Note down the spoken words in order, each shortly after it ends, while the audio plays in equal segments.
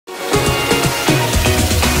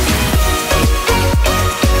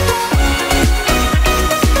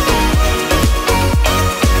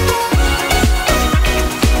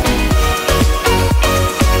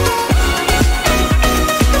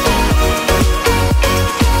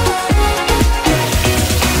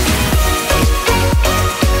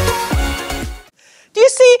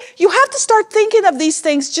start thinking of these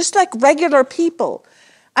things just like regular people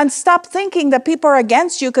and stop thinking that people are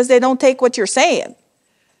against you because they don't take what you're saying.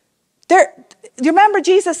 You remember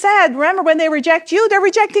Jesus said, remember when they reject you, they're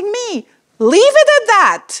rejecting me. Leave it at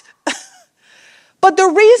that. But the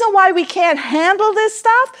reason why we can't handle this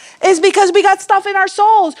stuff is because we got stuff in our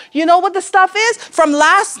souls. You know what the stuff is? From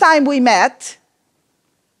last time we met,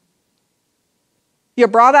 you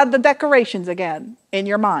brought out the decorations again in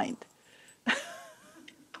your mind.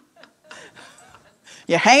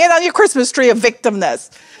 You hang it on your Christmas tree of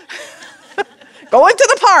victimness. Going to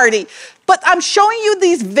the party. But I'm showing you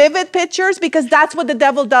these vivid pictures because that's what the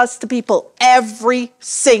devil does to people every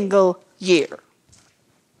single year.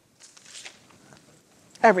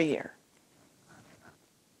 Every year.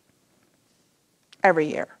 Every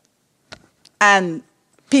year. And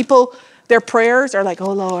people, their prayers are like,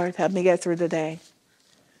 oh Lord, help me get through the day.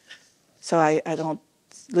 So I don't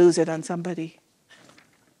lose it on somebody.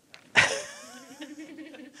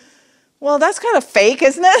 Well, that's kind of fake,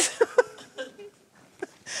 isn't it?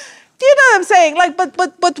 Do you know what I'm saying? Like,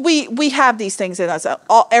 but we have these things in us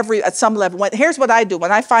at some level. Here's what I do.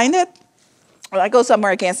 When I find it, when I go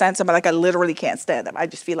somewhere I can't stand somebody, like I literally can't stand them. I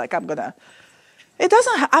just feel like I'm going to. It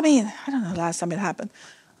doesn't, I don't know the last time it happened.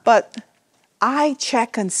 But I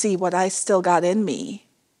check and see what I still got in me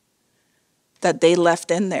that they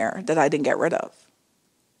left in there that I didn't get rid of.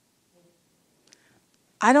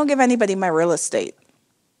 I don't give anybody my real estate.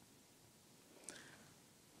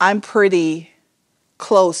 I'm pretty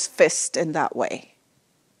close fist in that way.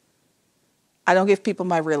 I don't give people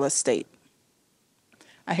my real estate.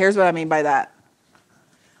 And here's what I mean by that.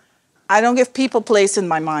 I don't give people place in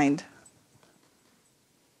my mind.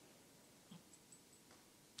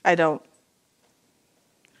 I don't.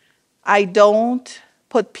 I don't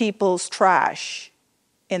put people's trash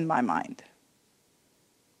in my mind.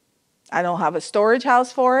 I don't have a storage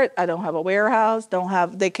house for it. I don't have a warehouse.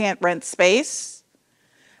 They can't rent space.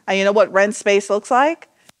 And you know what rent space looks like?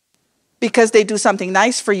 Because they do something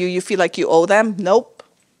nice for you, you feel like you owe them? Nope.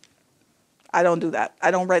 I don't do that.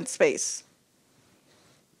 I don't rent space.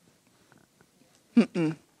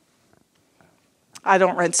 I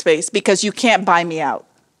don't rent space because you can't buy me out.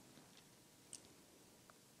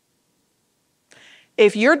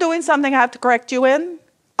 If you're doing something I have to correct you in,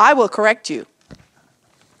 I will correct you.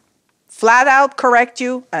 Flat out correct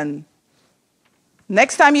you, and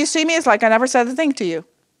next time you see me, it's like I never said a thing to you.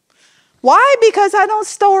 Why? Because I don't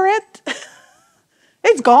store it.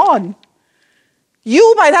 It's gone.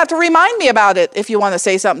 You might have to remind me about it if you want to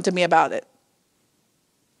say something to me about it.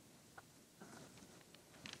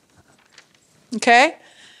 Okay?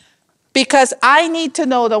 Because I need to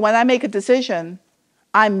know that when I make a decision,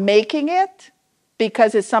 I'm making it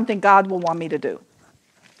because it's something God will want me to do.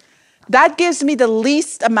 That gives me the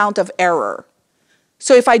least amount of error.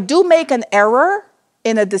 So if I do make an error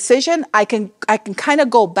in a decision, I can kind of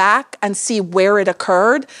go back and see where it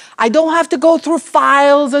occurred. I don't have to go through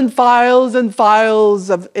files and files and files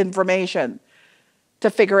of information to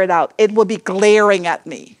figure it out. It will be glaring at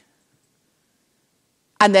me.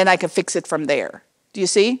 And then I can fix it from there. Do you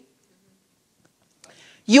see?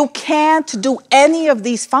 You can't do any of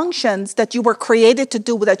these functions that you were created to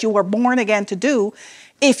do, that you were born again to do,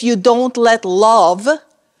 if you don't let love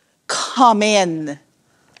come in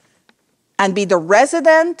and be the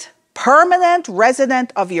permanent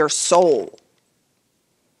resident of your soul.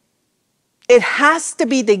 It has to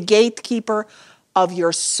be the gatekeeper of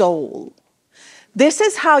your soul. This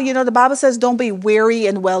is how, the Bible says, don't be weary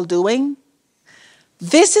in well-doing.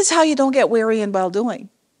 This is how you don't get weary in well-doing.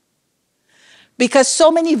 Because so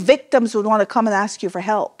many victims would want to come and ask you for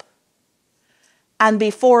help. And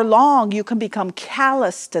before long, you can become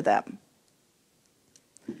callous to them.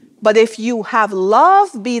 But if you have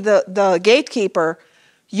love be the gatekeeper,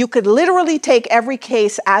 you could literally take every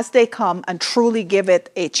case as they come and truly give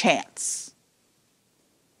it a chance.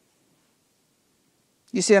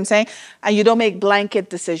 You see what I'm saying? And you don't make blanket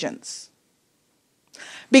decisions.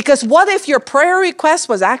 Because what if your prayer request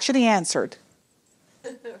was actually answered?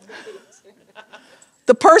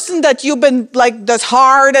 The person that you've been that's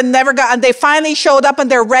hard and never got, and they finally showed up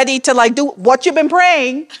and they're ready to do what you've been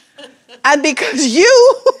praying. And because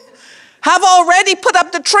you have already put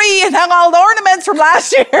up the tree and hung all the ornaments from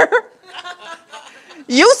last year,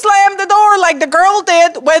 you slammed the door like the girl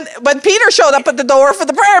did when Peter showed up at the door for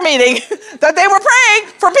the prayer meeting, that they were praying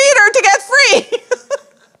for Peter to get free.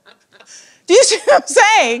 Do you see what I'm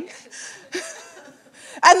saying?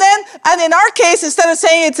 And in our case, instead of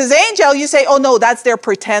saying it's his angel, you say, oh no, that's their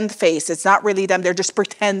pretend face. It's not really them. They're just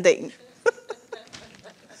pretending.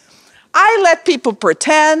 I let people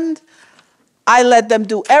pretend. I let them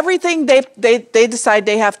do everything they decide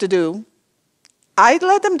they have to do. I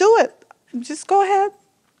let them do it. Just go ahead.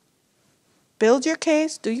 Build your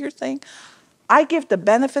case, do your thing. I give the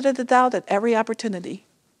benefit of the doubt at every opportunity.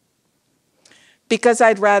 Because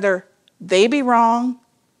I'd rather they be wrong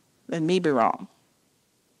than me be wrong.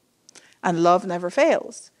 And love never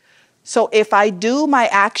fails. So if I do my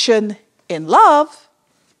action in love,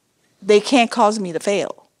 they can't cause me to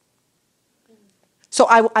fail. So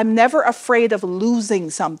I'm never afraid of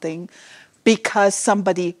losing something because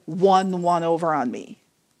somebody won one over on me.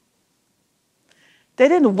 They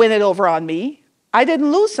didn't win it over on me. I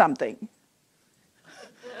didn't lose something.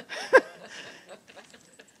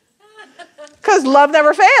 Because love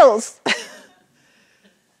never fails.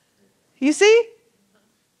 You see?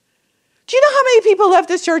 Do you know how many people left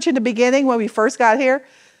this church in the beginning when we first got here?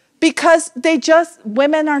 Because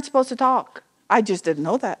women aren't supposed to talk. I just didn't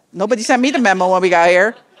know that. Nobody sent me the memo when we got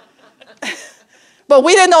here. But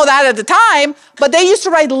we didn't know that at the time. But they used to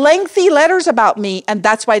write lengthy letters about me, and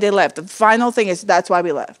that's why they left. The final thing is that's why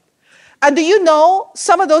we left. And do you know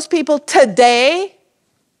some of those people today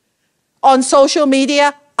on social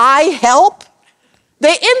media, I help?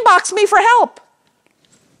 They inbox me for help.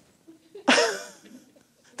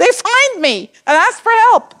 They find me and ask for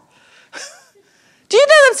help. Do you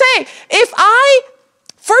know what I'm saying?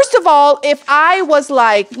 First of all, if I was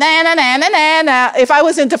like, nah, nah, nah, nah, nah, nah, if I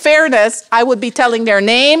was into fairness, I would be telling their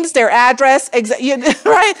names, their address,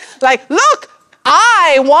 right? Like, look,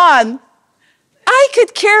 I won. I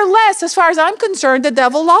could care less. As far as I'm concerned, the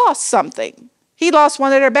devil lost something. He lost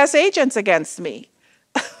one of their best agents against me.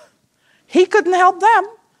 He couldn't help them.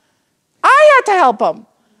 I had to help him.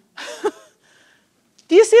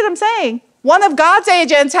 Do you see what I'm saying? One of God's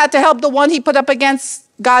agents had to help the one he put up against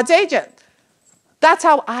God's agent. That's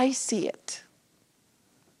how I see it.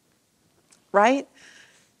 Right?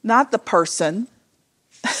 Not the person.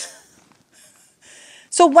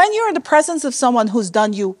 So when you're in the presence of someone who's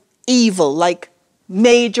done you evil, like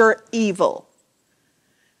major evil,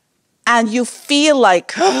 and you feel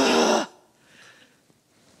like,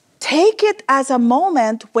 take it as a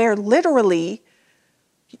moment where literally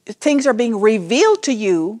things are being revealed to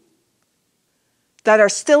you that are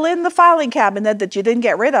still in the filing cabinet that you didn't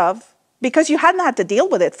get rid of because you hadn't had to deal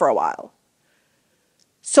with it for a while.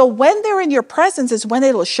 So when they're in your presence is when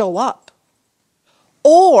it'll show up.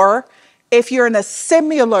 Or if you're in a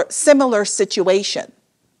similar situation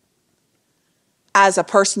as a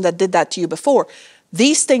person that did that to you before,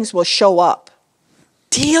 these things will show up.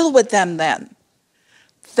 Deal with them then.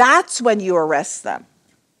 That's when you arrest them.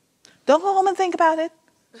 Don't go home and think about it.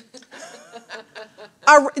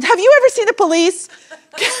 Have you ever seen the police?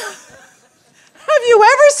 Have you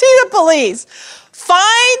ever seen the police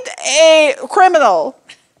find a criminal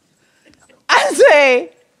and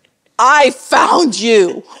say, I found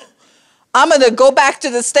you. I'm going to go back to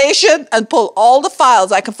the station and pull all the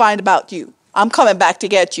files I can find about you. I'm coming back to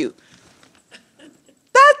get you.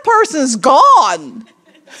 That person's gone.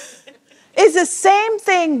 It's the same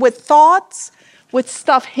thing with thoughts, with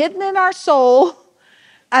stuff hidden in our soul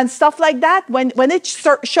and stuff like that. When it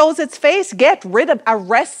shows its face, get rid of,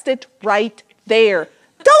 arrest it right there.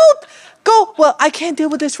 Don't go, well, I can't deal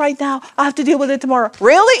with this right now. I have to deal with it tomorrow.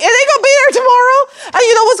 Really? It ain't going to be there tomorrow. And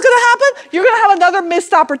you know what's going to happen? You're going to have another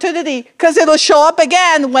missed opportunity because it'll show up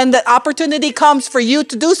again when the opportunity comes for you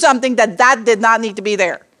to do something that did not need to be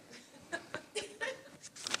there.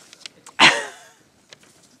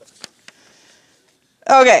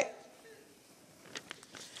 Okay.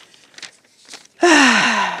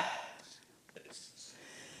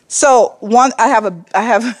 So I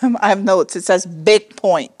have notes. It says big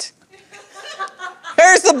point.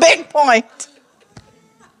 Here's the big point.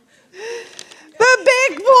 The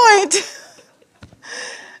big point.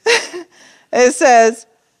 It says,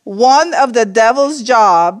 one of the devil's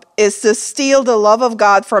job is to steal the love of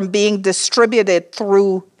God from being distributed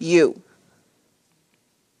through you.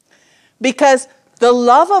 Because the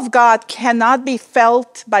love of God cannot be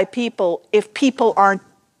felt by people if people aren't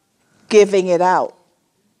giving it out.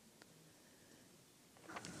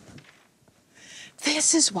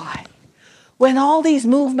 This is why when all these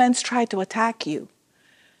movements try to attack you,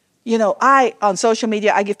 on social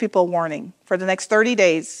media, I give people a warning. For the next 30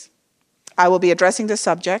 days, I will be addressing the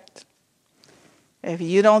subject. If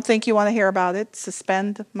you don't think you want to hear about it,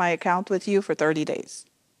 suspend my account with you for 30 days.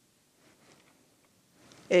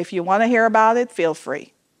 If you want to hear about it, feel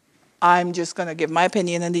free. I'm just going to give my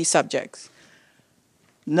opinion on these subjects.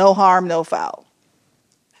 No harm, no foul.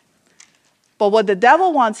 But what the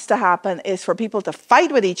devil wants to happen is for people to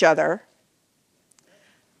fight with each other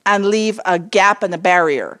and leave a gap and a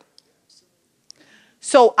barrier.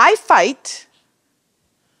 So I fight,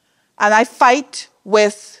 and I fight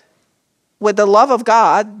with with the love of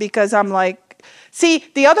God, because I'm like, see,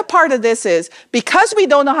 the other part of this is, because we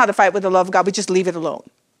don't know how to fight with the love of God, we just leave it alone.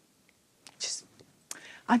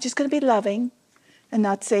 I'm just going to be loving and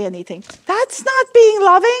not say anything. That's not being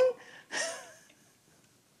loving.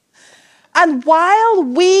 And while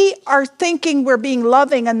we are thinking we're being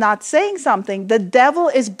loving and not saying something, the devil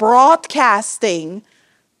is broadcasting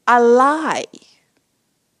a lie.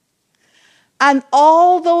 And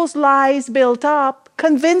all those lies built up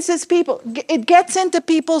convinces people. It gets into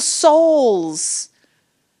people's souls.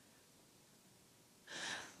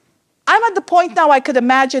 I'm at the point now I could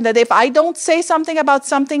imagine that if I don't say something about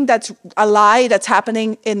something that's a lie that's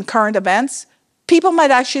happening in current events, people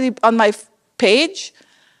might actually, on my page,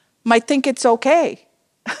 might think it's okay.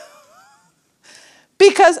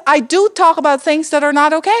 Because I do talk about things that are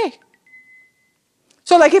not okay.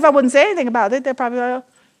 So like if I wouldn't say anything about it, they're probably like,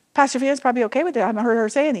 Pastor Fiona's probably okay with it. I haven't heard her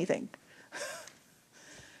say anything.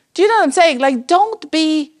 Do you know what I'm saying? Like, don't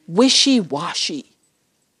be wishy-washy.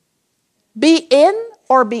 Be in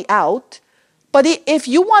or be out. But if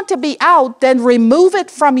you want to be out, then remove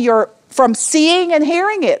it from seeing and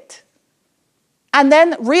hearing it. And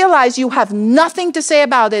then realize you have nothing to say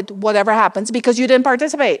about it, whatever happens, because you didn't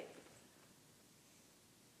participate.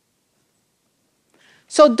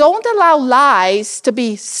 So don't allow lies to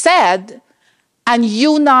be said and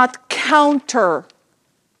you not counteract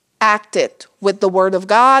it with the word of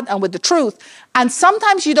God and with the truth. And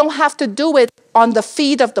sometimes you don't have to do it on the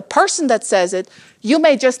feed of the person that says it. You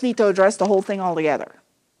may just need to address the whole thing altogether.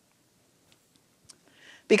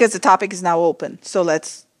 Because the topic is now open. So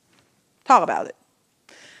let's talk about it.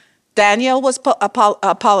 Daniel was a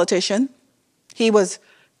politician. He was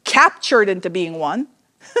captured into being one.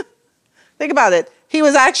 Think about it. He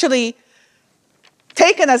was actually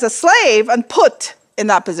taken as a slave and put in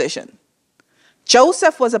that position.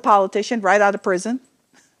 Joseph was a politician right out of prison.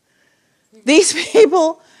 These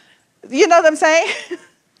people, you know what I'm saying?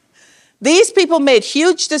 These people made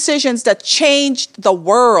huge decisions that changed the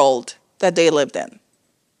world that they lived in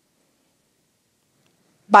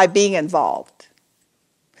by being involved.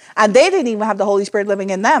 And they didn't even have the Holy Spirit living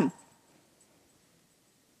in them.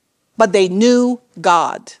 But they knew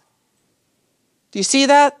God. Do you see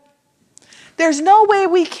that? There's no way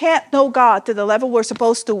we can't know God to the level we're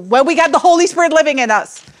supposed to when we got the Holy Spirit living in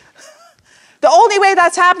us. The only way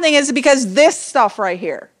that's happening is because this stuff right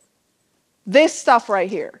here. This stuff right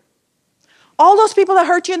here. All those people that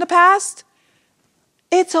hurt you in the past,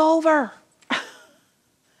 it's over.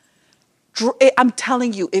 I'm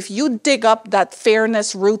telling you, if you dig up that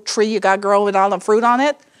fairness root tree you got growing all the fruit on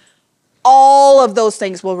it, all of those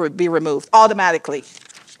things will be removed automatically.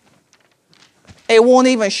 It won't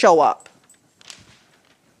even show up.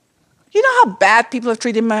 You know how bad people have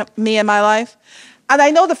treated me in my life? And I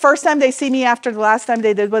know the first time they see me after the last time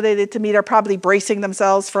they did what they did to me, they're probably bracing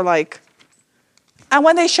themselves for like, and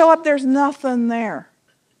when they show up, there's nothing there.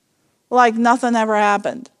 Like nothing ever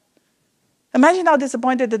happened. Imagine how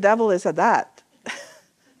disappointed the devil is at that.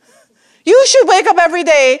 You should wake up every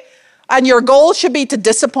day and your goal should be to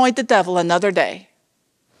disappoint the devil another day.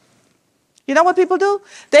 You know what people do?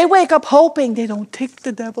 They wake up hoping they don't tick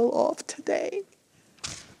the devil off today.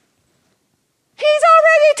 He's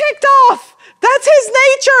already ticked off. That's his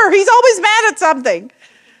nature. He's always mad at something.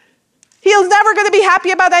 He's never going to be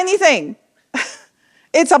happy about anything.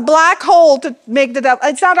 It's a black hole to make the devil.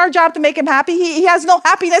 It's not our job to make him happy. He has no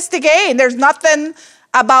happiness to gain. There's nothing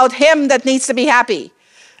about him that needs to be happy.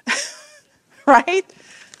 Right?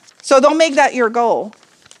 So don't make that your goal.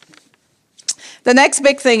 The next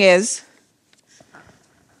big thing is,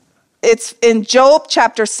 it's in Job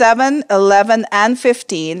chapter 7, 11, and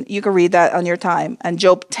 15. You can read that on your time. And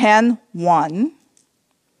Job 10, 1.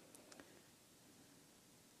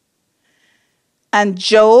 And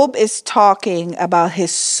Job is talking about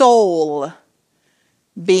his soul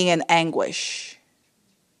being in anguish.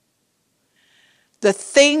 The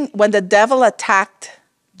thing, when the devil attacked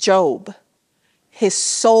Job, his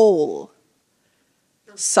soul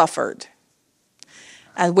suffered.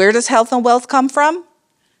 And where does health and wealth come from?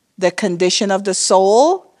 The condition of the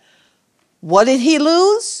soul. What did he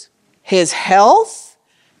lose? His health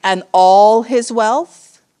and all his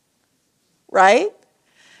wealth. Right?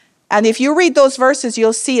 And if you read those verses,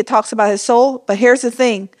 you'll see it talks about his soul. But here's the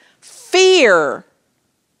thing. Fear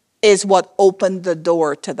is what opened the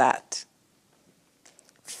door to that.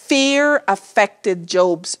 Fear affected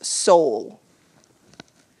Job's soul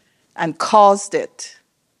and caused it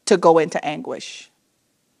to go into anguish.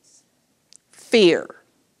 Fear.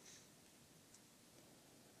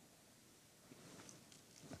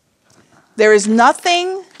 There is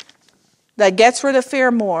nothing that gets rid of fear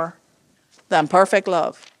more than perfect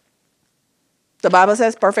love. The Bible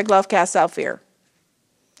says perfect love casts out fear.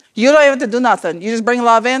 You don't even have to do nothing. You just bring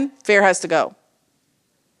love in, fear has to go.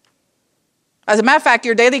 As a matter of fact,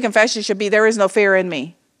 your daily confession should be, there is no fear in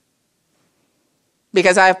me.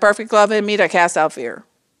 Because I have perfect love in me to cast out fear.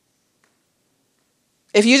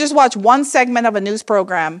 If you just watch one segment of a news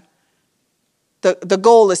program, the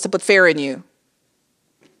goal is to put fear in you.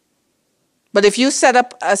 But if you set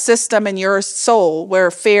up a system in your soul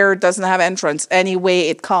where fear doesn't have entrance any way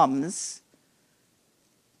it comes,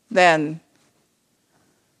 then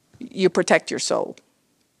you protect your soul.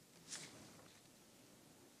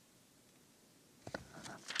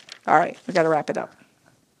 All right, we got to wrap it up.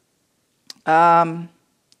 1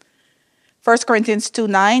 Corinthians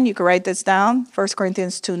 2:9, you can write this down. 1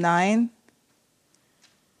 Corinthians 2:9.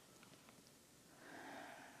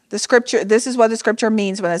 The scripture, this is what the scripture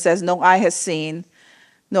means when it says, no eye has seen,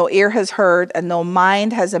 no ear has heard, and no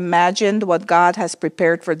mind has imagined what God has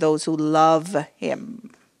prepared for those who love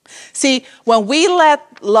him. See, when we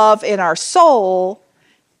let love in our soul,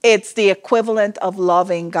 it's the equivalent of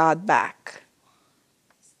loving God back.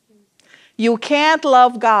 You can't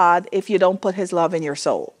love God if you don't put his love in your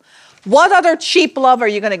soul. What other cheap love are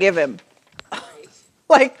you going to give him?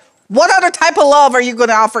 Like, what other type of love are you going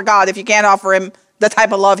to offer God if you can't offer him the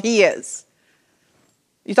type of love he is?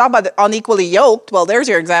 You talk about the unequally yoked. Well, there's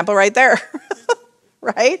your example right there.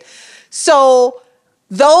 Right? So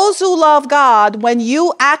those who love God, when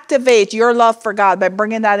you activate your love for God by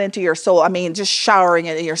bringing that into your soul, I mean, just showering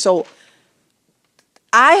it in your soul.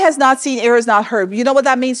 Eye has not seen, ear has not heard. You know what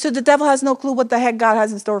that means? So the devil has no clue what the heck God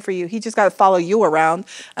has in store for you. He just got to follow you around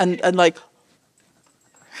and like,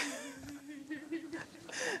 you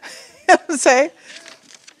know what I'm saying?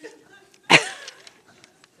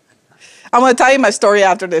 I'm going to tell you my story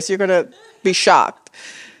after this. You're going to be shocked.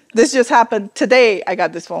 This just happened today. I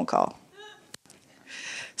got this phone call.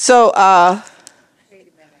 So, Wait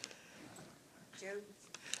a minute.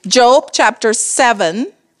 Job chapter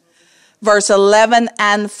 7, verse 11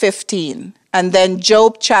 and 15. And then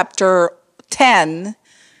Job chapter 10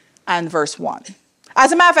 and verse 1.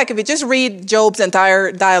 As a matter of fact, if you just read Job's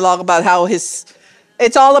entire dialogue about how it's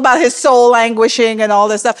all about his soul languishing and all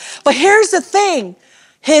this stuff. But here's the thing.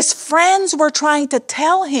 His friends were trying to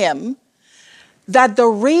tell him that the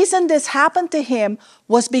reason this happened to him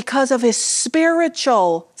was because of his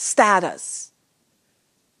spiritual status.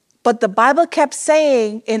 But the Bible kept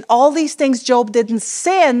saying in all these things Job didn't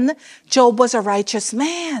sin. Job was a righteous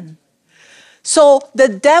man. So the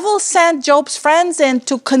devil sent Job's friends in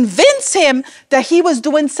to convince him that he was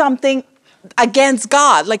doing something against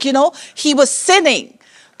God. Like, you know, he was sinning.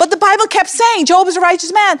 But the Bible kept saying Job is a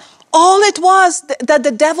righteous man. All it was that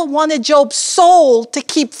the devil wanted Job's soul to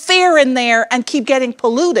keep fear in there and keep getting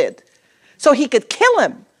polluted so he could kill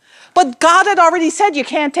him. But God had already said you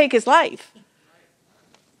can't take his life.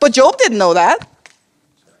 But Job didn't know that,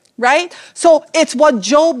 right? So it's what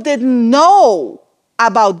Job didn't know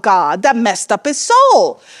about God that messed up his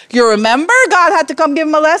soul. You remember God had to come give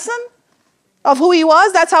him a lesson of who he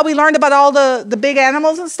was? That's how we learned about all the big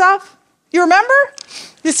animals and stuff. You remember?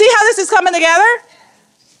 You see how this is coming together?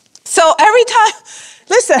 So every time,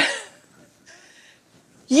 listen,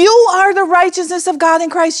 you are the righteousness of God in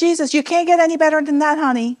Christ Jesus. You can't get any better than that,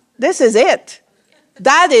 honey. This is it.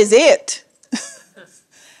 That is it.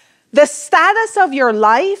 The status of your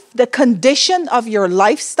life, the condition of your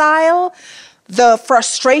lifestyle, the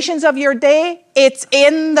frustrations of your day, it's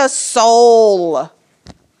in the soul.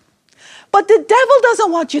 But the devil doesn't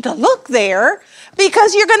want you to look there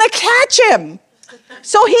because you're going to catch him.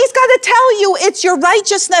 So he's got to tell you it's your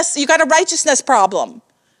righteousness. You got a righteousness problem.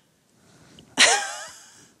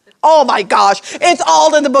 Oh my gosh, it's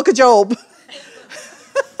all in the book of Job.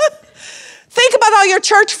 Think about all your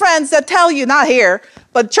church friends that tell you, not here,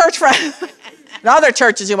 but church friends, in other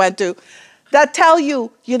churches you went to, that tell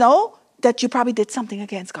you, you know, that you probably did something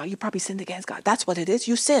against God. You probably sinned against God. That's what it is.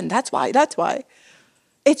 You sinned. That's why.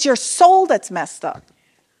 It's your soul that's messed up.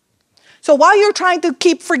 So while you're trying to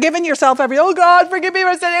keep forgiving yourself oh God, forgive me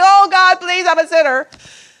for sinning. Oh God, please, I'm a sinner.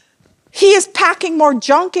 He is packing more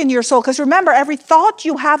junk in your soul. Because remember, every thought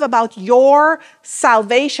you have about your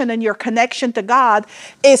salvation and your connection to God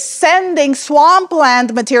is sending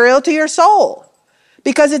swampland material to your soul.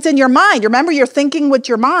 Because it's in your mind. Remember, you're thinking with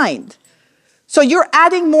your mind. So you're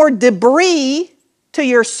adding more debris to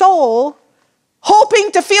your soul,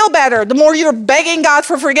 hoping to feel better the more you're begging God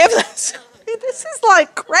for forgiveness. This is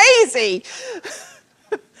like crazy.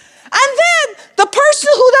 And then the person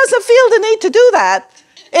who doesn't feel the need to do that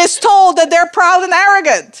is told that they're proud and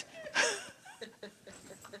arrogant.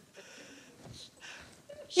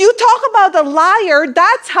 You talk about the liar,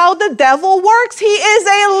 that's how the devil works. He is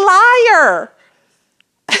a liar.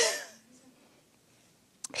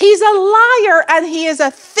 He's a liar and he is a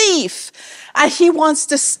thief. And he wants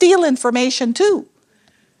to steal information too.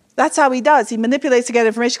 That's how he does. He manipulates to get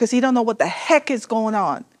information because he don't know what the heck is going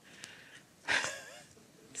on.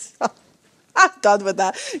 So, I'm done with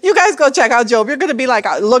that. You guys go check out Job. You're going to be like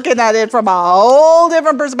looking at it from a whole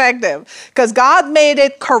different perspective. Because God made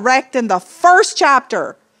it correct in the first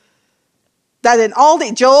chapter that in all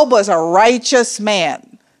the Job was a righteous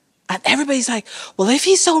man. And everybody's like, well, if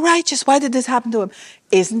he's so righteous, why did this happen to him?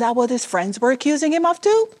 Isn't that what his friends were accusing him of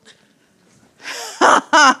too?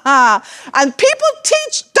 And people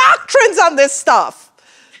teach doctrines on this stuff.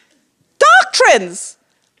 Doctrines.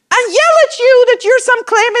 And yell at you that you're some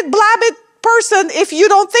claim it, blab it person if you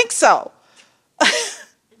don't think so.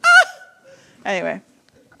 Anyway,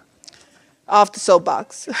 off the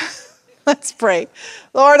soapbox. Let's pray.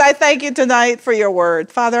 Lord, I thank you tonight for your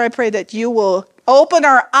word. Father, I pray that you will open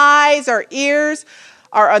our eyes, our ears,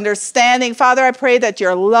 our understanding. Father, I pray that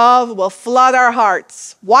your love will flood our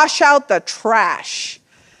hearts. Wash out the trash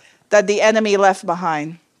that the enemy left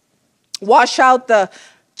behind. Wash out the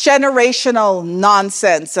generational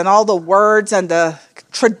nonsense and all the words and the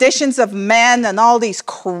traditions of men and all these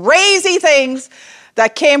crazy things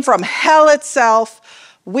that came from hell itself.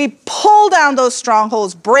 We pull down those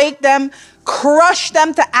strongholds, break them, crush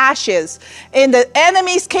them to ashes. In the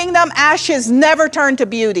enemy's kingdom, ashes never turn to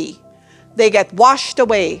beauty. They get washed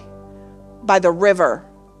away by the river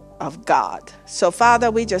of God. So,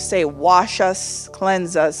 Father, we just say, wash us,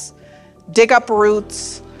 cleanse us, dig up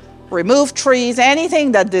roots, remove trees,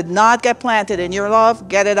 anything that did not get planted in your love,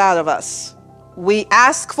 get it out of us. We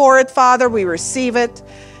ask for it, Father. We receive it.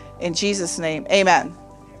 In Jesus' name, amen.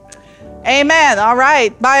 Amen. All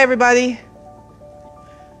right. Bye, everybody.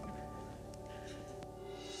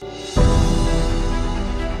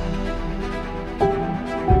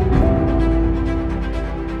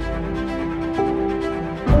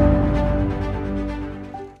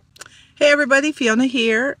 Hey, everybody. Fiona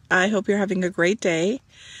here. I hope you're having a great day.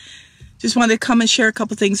 Just wanted to come and share a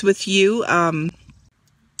couple things with you.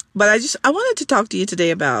 But I wanted to talk to you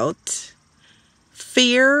today about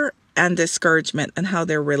fear and discouragement and how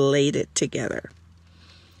they're related together.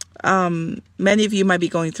 Many of you might be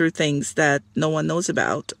going through things that no one knows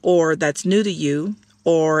about, or that's new to you,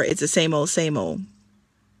 or it's the same old, same old.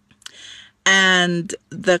 And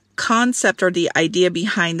the concept or the idea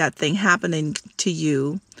behind that thing happening to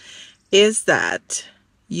you is that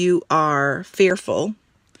you are fearful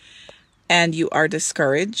and you are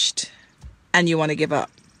discouraged and you want to give up.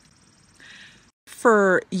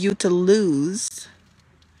 For you to lose,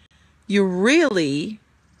 you really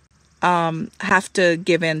have to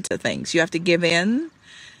give in to things. You have to give in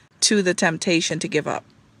to the temptation to give up.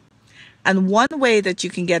 And one way that you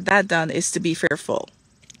can get that done is to be fearful.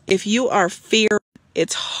 If you are feared,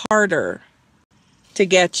 it's harder to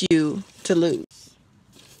get you to lose.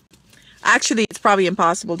 Actually, it's probably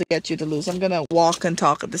impossible to get you to lose. I'm going to walk and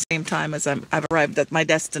talk at the same time as I've arrived at my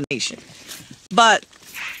destination. But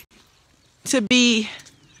to be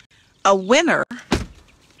a winner,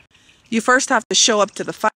 you first have to show up to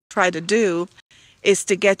the fight. Try to do is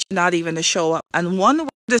to get you not even to show up. And one way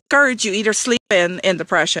to discourage you, either sleep in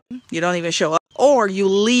depression, you don't even show up, or you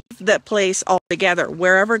leave that place altogether.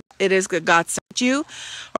 Wherever it is that God sent you,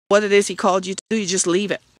 or what it is he called you to do, you just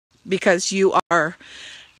leave it because you are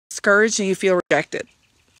discouraged and you feel rejected.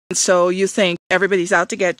 And so you think everybody's out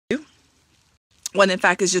to get you, when in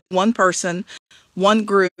fact it's just one person, one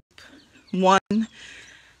group, one,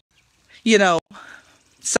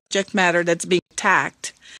 subject matter that's being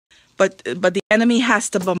attacked. But the enemy has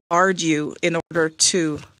to bombard you in order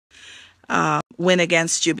to win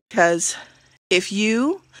against you. Because if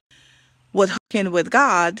you would hook in with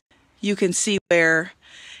God, you can see where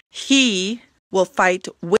he will fight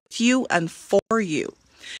with you and for you.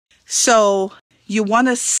 So you want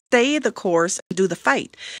to stay the course and do the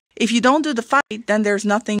fight. If you don't do the fight, then there's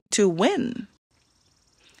nothing to win.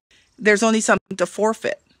 There's only something to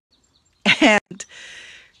forfeit. And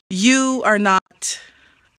you are not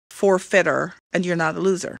forfeiter and you're not a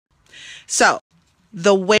loser. So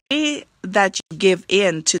the way that you give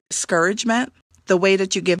in to discouragement, the way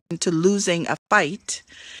that you give in to losing a fight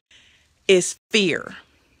is fear.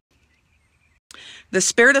 The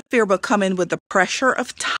spirit of fear will come in with the pressure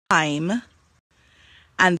of time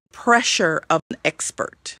and pressure of an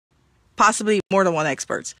expert, possibly more than one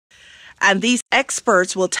expert. And these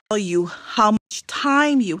experts will tell you how much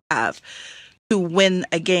time you have to win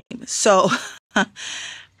a game. So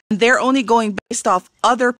they're only going based off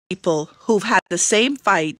other people who've had the same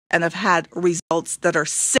fight and have had results that are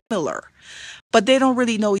similar. but they don't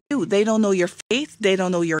really know you. They don't know your faith. They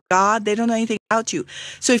don't know your God. They don't know anything about you.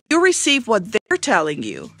 So if you receive what they're telling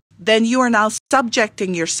you, then you are now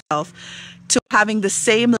subjecting yourself to having the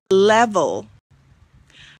same level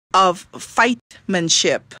of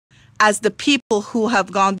fightmanship as the people who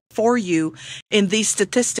have gone before you in these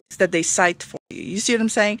statistics that they cite for you. You see what I'm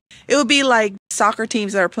saying? It would be like soccer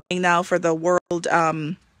teams that are playing now for the world,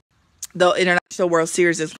 the International World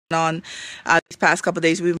Series is going on these past couple of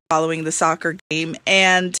days. We've been following the soccer game.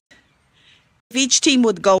 And if each team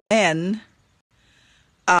would go in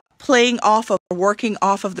playing off of, or working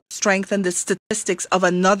off of the strength and the statistics of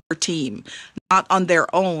another team, not on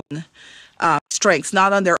their own strengths,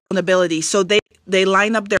 not on their own ability. So they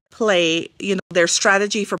line up their play, their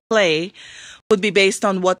strategy for play would be based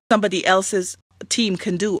on what somebody else's team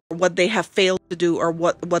can do, or what they have failed to do, or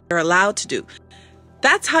what they're allowed to do.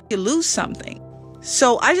 That's how you lose something.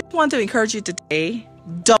 So I just want to encourage you today,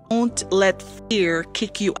 don't let fear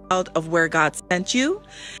kick you out of where God sent you.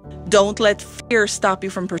 Don't let fear stop you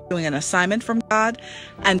from pursuing an assignment from God.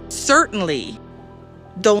 And certainly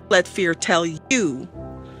don't let fear tell you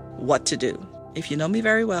what to do. If you know me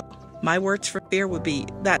very well, my words for fear would be,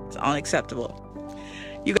 that's unacceptable.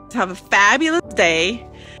 You guys have a fabulous day,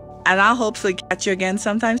 and I'll hopefully catch you again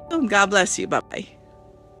sometime soon. God bless you. Bye-bye.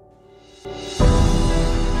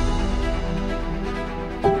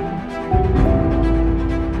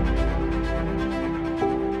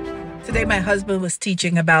 Today, my husband was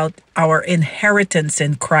teaching about our inheritance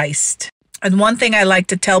in Christ. And one thing I like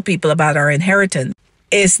to tell people about our inheritance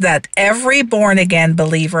is that every born-again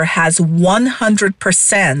believer has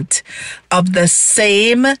 100% of the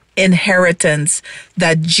same inheritance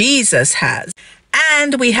that Jesus has.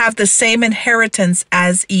 And we have the same inheritance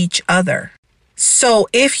as each other. So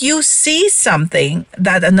if you see something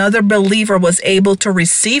that another believer was able to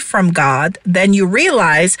receive from God, then you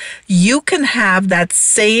realize you can have that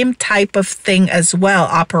same type of thing as well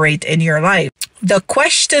operate in your life. The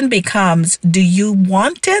question becomes, do you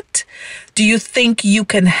want it? Do you think you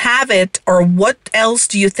can have it? Or what else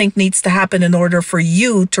do you think needs to happen in order for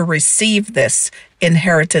you to receive this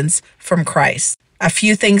inheritance from Christ? A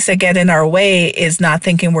few things that get in our way is not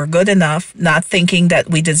thinking we're good enough, not thinking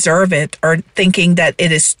that we deserve it, or thinking that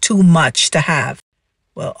it is too much to have.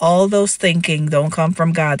 Well, all those thinking don't come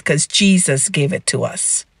from God, because Jesus gave it to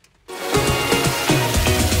us.